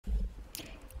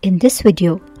In this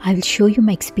video, I will show you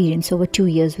my experience over 2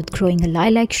 years with growing a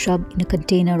lilac shrub in a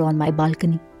container on my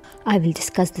balcony. I will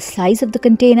discuss the size of the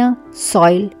container,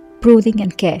 soil, pruning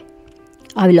and care.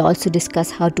 I will also discuss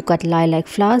how to cut lilac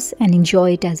flowers and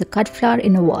enjoy it as a cut flower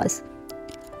in a vase.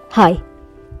 Hi,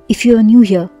 if you are new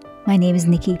here, my name is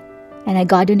Nikki and I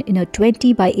garden in a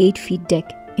 20 by 8 feet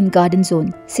deck in Garden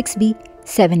Zone 6B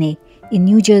 7A in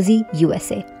New Jersey,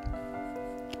 USA.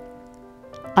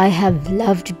 I have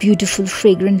loved beautiful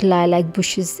fragrant lilac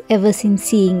bushes ever since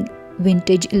seeing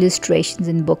vintage illustrations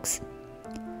in books,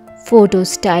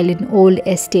 photos styled in old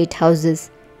estate houses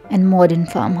and modern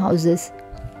farmhouses.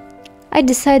 I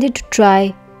decided to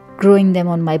try growing them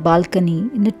on my balcony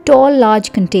in a tall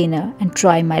large container and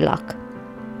try my luck.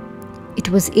 It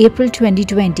was April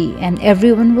 2020 and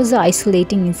everyone was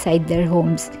isolating inside their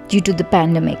homes due to the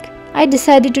pandemic. I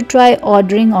decided to try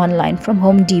ordering online from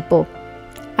Home Depot.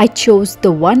 I chose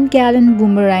the 1-gallon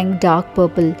Bloomerang dark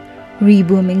purple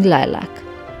Reblooming Lilac.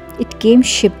 It came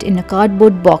shipped in a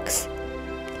cardboard box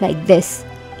like this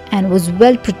and was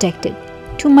well protected.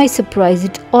 To my surprise,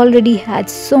 it already had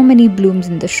so many blooms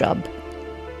in the shrub.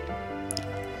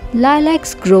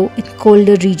 Lilacs grow in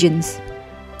colder regions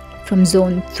from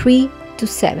zone 3 to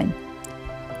 7.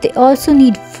 They also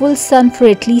need full sun for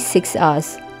at least 6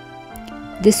 hours.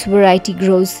 This variety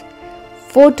grows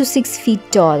 4 to 6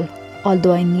 feet tall,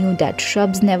 although I knew that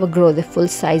shrubs never grow the full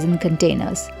size in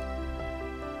containers.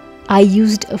 I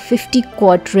used a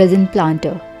 50-quart resin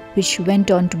planter, which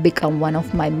went on to become one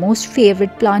of my most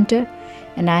favorite planter,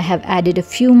 and I have added a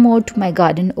few more to my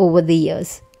garden over the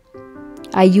years.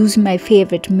 I used my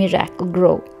favorite Miracle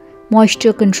Grow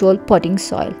moisture control potting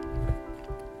soil.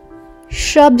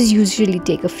 Shrubs usually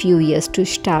take a few years to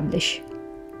establish.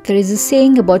 There is a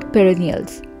saying about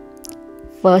perennials.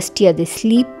 First year they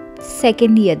sleep,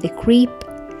 second year they creep,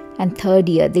 and third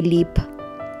year they leap.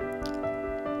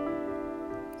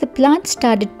 The plant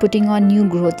started putting on new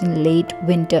growth in late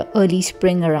winter, early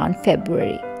spring around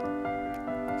February.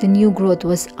 The new growth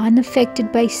was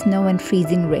unaffected by snow and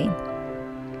freezing rain.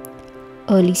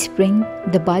 Early spring,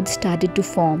 the buds started to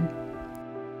form.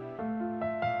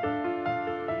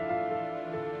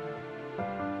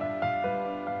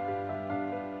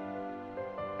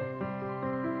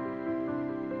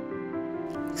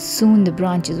 Soon the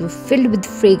branches were filled with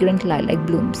fragrant lilac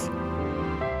blooms.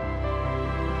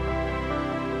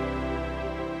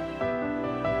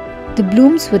 The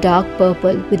blooms were dark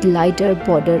purple with lighter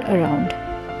border around.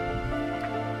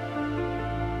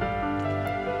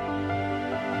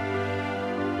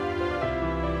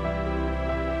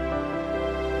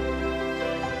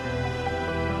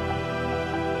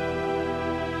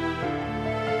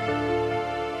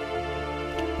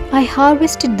 I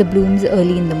harvested the blooms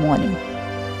early in the morning.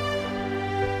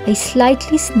 I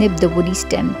slightly snipped the woody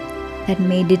stem that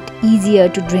made it easier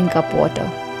to drink up water.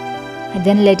 I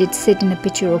then let it sit in a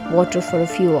pitcher of water for a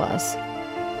few hours.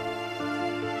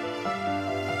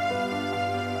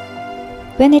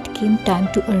 When it came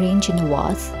time to arrange in a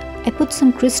vase, I put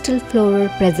some crystal floral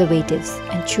preservatives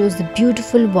and chose the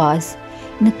beautiful vase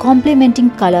in a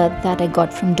complementing color that I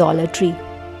got from Dollar Tree.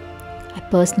 I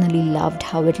personally loved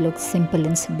how it looked simple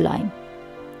and sublime.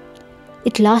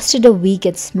 It lasted a week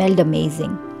and smelled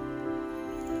amazing.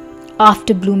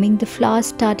 After blooming, the flowers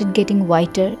started getting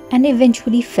whiter and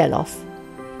eventually fell off.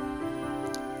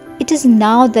 It is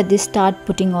now that they start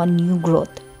putting on new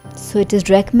growth, so it is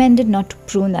recommended not to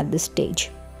prune at this stage.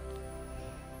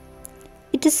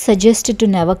 It is suggested to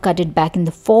never cut it back in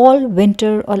the fall,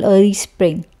 winter or early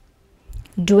spring.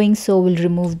 Doing so will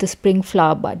remove the spring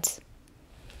flower buds.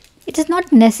 It is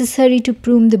not necessary to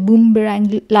prune the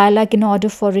Bloomerang Lilac in order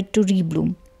for it to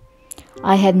rebloom.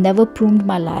 I have never pruned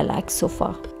my lilacs so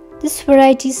far. This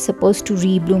variety is supposed to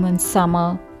rebloom in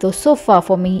summer, though so far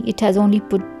for me it has only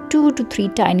put 2 to 3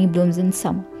 tiny blooms in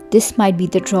summer. This might be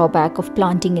the drawback of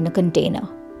planting in a container.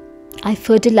 I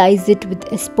fertilize it with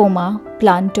espoma,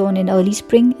 plantain in early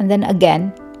spring and then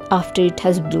again after it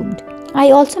has bloomed. I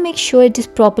also make sure it is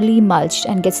properly mulched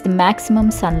and gets the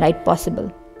maximum sunlight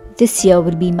possible. This year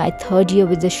will be my 3rd year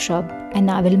with the shrub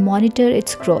and I will monitor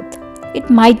its growth.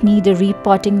 It might need a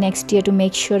repotting next year to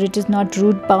make sure it is not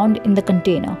root bound in the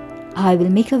container. I will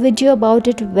make a video about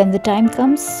it when the time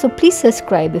comes, so please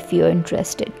subscribe if you are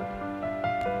interested.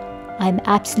 I am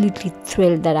absolutely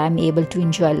thrilled that I am able to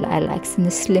enjoy lilacs in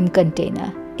a slim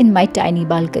container in my tiny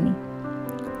balcony.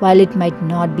 While it might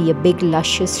not be a big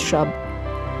luscious shrub,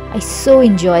 I so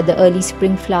enjoy the early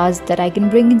spring flowers that I can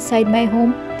bring inside my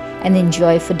home and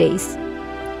enjoy for days.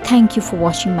 Thank you for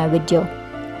watching my video.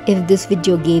 If this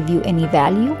video gave you any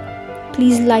value,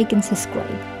 please like and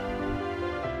subscribe.